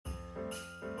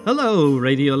Hello,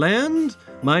 Radioland!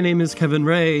 My name is Kevin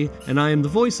Ray, and I am the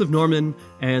voice of Norman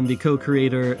and the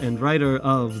co-creator and writer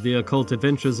of The Occult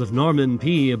Adventures of Norman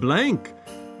P. Blank.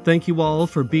 Thank you all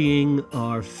for being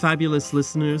our fabulous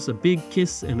listeners. A big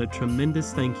kiss and a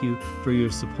tremendous thank you for your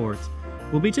support.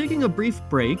 We'll be taking a brief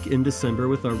break in December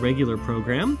with our regular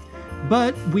program,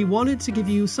 but we wanted to give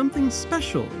you something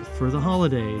special for the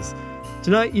holidays.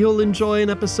 Tonight you'll enjoy an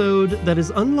episode that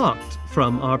is unlocked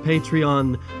from our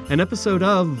Patreon, an episode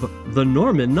of the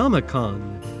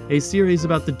Normanomicon, a series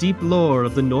about the deep lore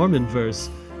of the Normanverse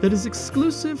that is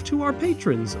exclusive to our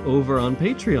patrons over on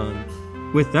Patreon.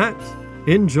 With that,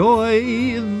 enjoy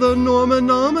the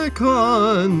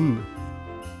Normanomicon!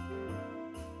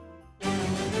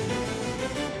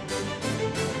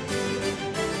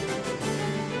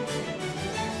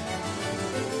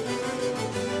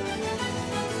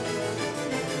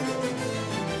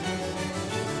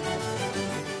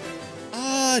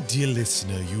 Dear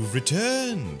listener, you've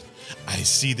returned. I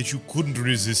see that you couldn't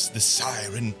resist the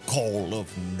siren call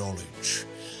of knowledge.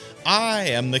 I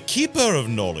am the keeper of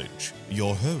knowledge,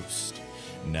 your host.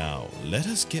 Now, let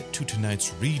us get to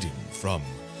tonight's reading from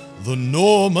the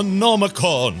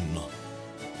Normanomicon.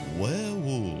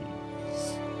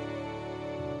 Werewolves.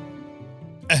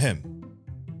 Ahem.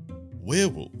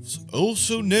 Werewolves,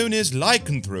 also known as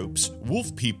lycanthropes,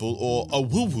 wolf people, or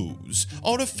awuwus,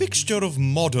 are a fixture of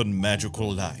modern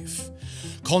magical life.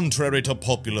 Contrary to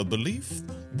popular belief,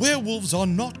 werewolves are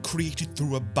not created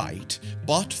through a bite,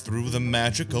 but through the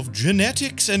magic of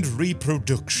genetics and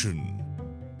reproduction.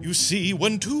 You see,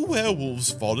 when two werewolves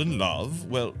fall in love,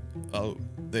 well,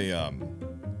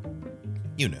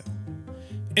 you know.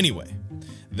 Anyway,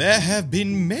 there have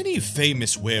been many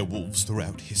famous werewolves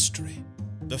throughout history.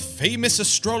 The famous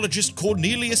astrologist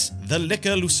Cornelius the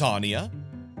Licker Lusania,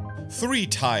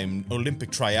 three-time Olympic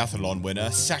triathlon winner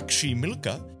Sakshi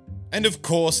Milka, and of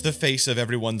course the face of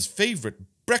everyone's favorite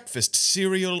breakfast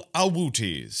cereal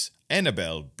Awooties,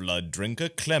 Annabelle Blood Drinker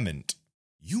Clement.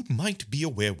 You might be a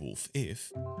werewolf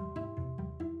if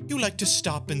you like to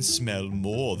stop and smell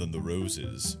more than the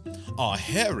roses, are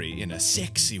hairy in a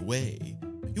sexy way,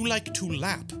 you like to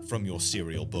lap from your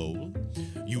cereal bowl,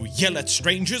 you yell at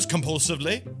strangers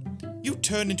compulsively, you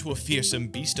turn into a fearsome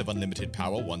beast of unlimited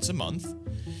power once a month.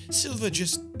 Silver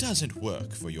just doesn't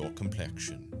work for your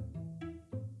complexion.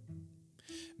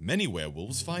 Many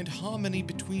werewolves find harmony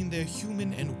between their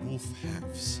human and wolf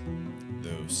halves,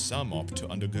 though some opt to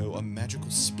undergo a magical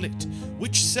split,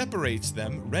 which separates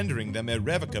them, rendering them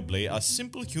irrevocably a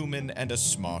simple human and a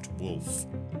smart wolf.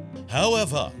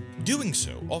 However, doing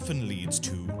so often leads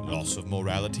to loss of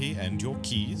morality and your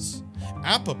keys,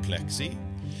 apoplexy,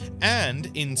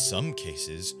 and, in some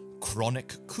cases,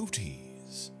 chronic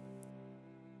cooties.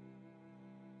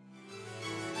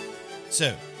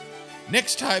 So,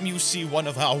 next time you see one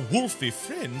of our wolfy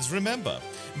friends, remember,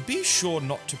 be sure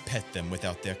not to pet them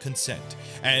without their consent,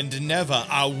 and never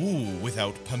awoo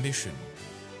without permission.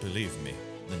 Believe me,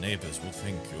 the neighbors will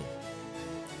thank you.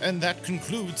 And that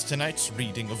concludes tonight's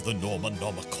reading of the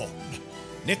Normanomicon.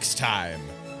 Next time,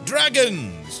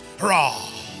 dragons! Hurrah!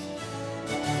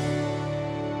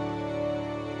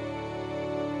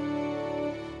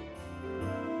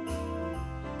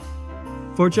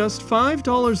 For just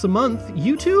 $5 a month,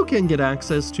 you too can get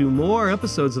access to more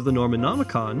episodes of the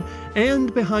Normanomicon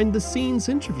and behind-the-scenes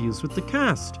interviews with the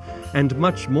cast, and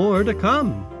much more to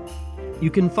come. You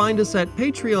can find us at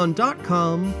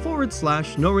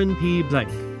patreon.com/NormanPBlank.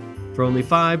 For only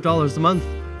 $5 a month,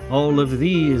 all of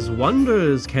these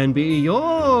wonders can be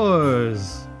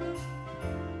yours.